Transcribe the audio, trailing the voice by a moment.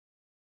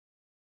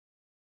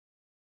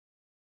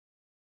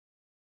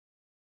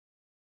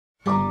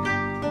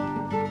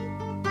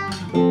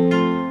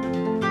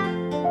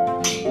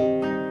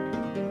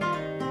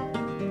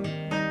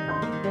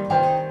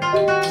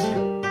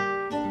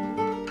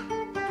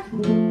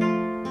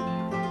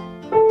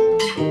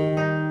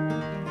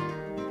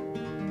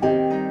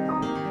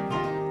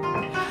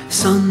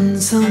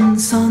sun,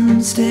 sun,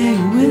 stay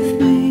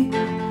with me.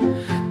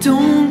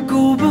 Don't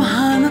go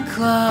behind the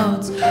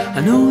clouds.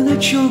 I know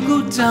that you'll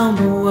go down,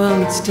 but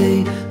while it's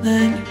day,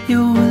 let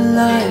your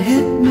light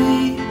hit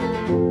me.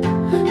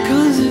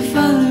 Cause if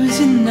I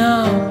lose you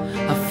now,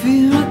 I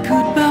fear I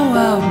could bow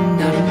out,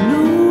 and I don't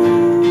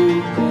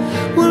know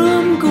what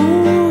I'm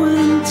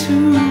going to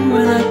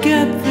when I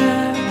get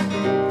there.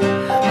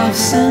 I'll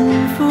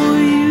send for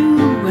you,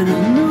 and I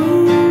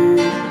know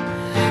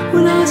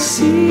when I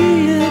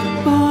see it,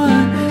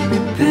 but be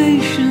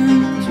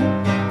patient,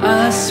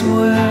 I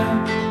swear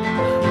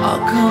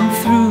I'll come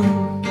through.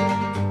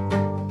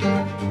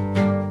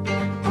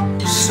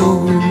 So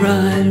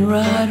ride,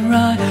 ride,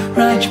 ride,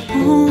 ride your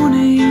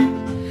pony,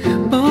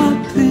 but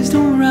please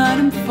don't ride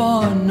him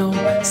far, no,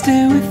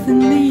 stay within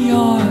the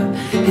yard.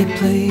 It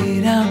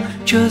played out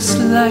just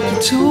like you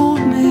told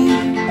me.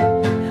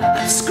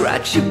 I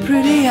scratched your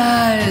pretty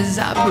eyes,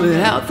 I put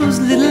out those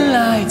little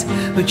lights,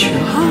 but your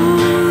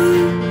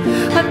heart,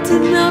 I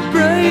did not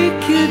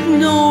break it,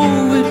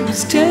 no, it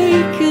was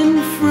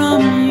taken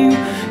from you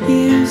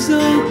years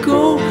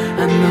ago.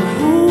 And the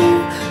hole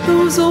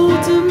those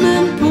older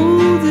men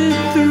pulled it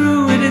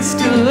through, it is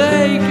still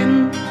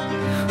aching.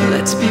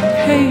 Let's be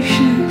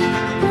patient,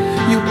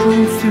 you'll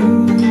pull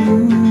through,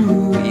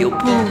 you'll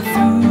pull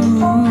through,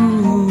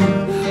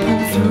 pull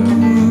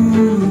through,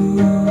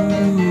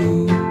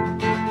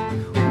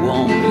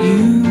 won't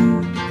you?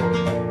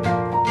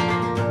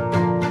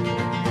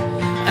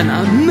 And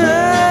I've made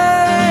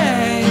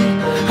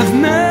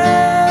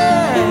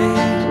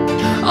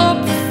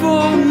up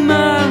for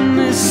my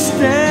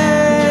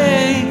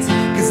mistakes,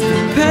 'cause the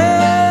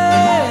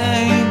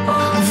pain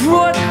of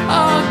what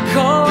I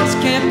caused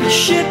can't be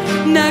shit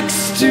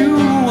next to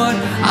what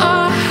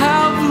I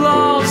have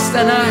lost.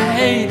 And I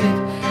hated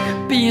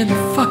being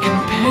fucking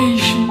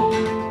patient.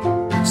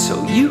 So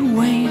you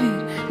waited,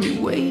 you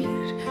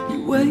waited, you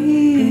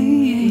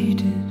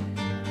waited,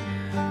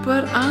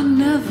 but I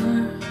never,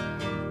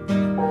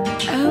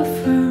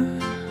 ever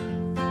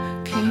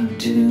came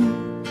to.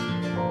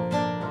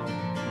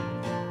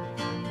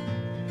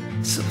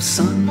 So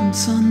sun,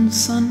 sun,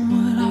 sun,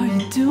 what are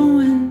you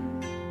doing?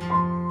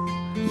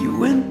 You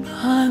went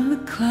behind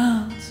the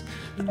clouds,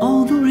 and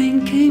all the rain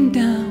came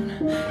down,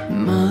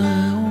 and my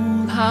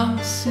old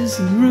house is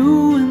in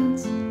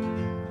ruins.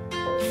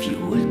 If you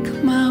would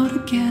come out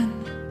again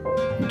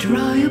and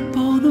dry up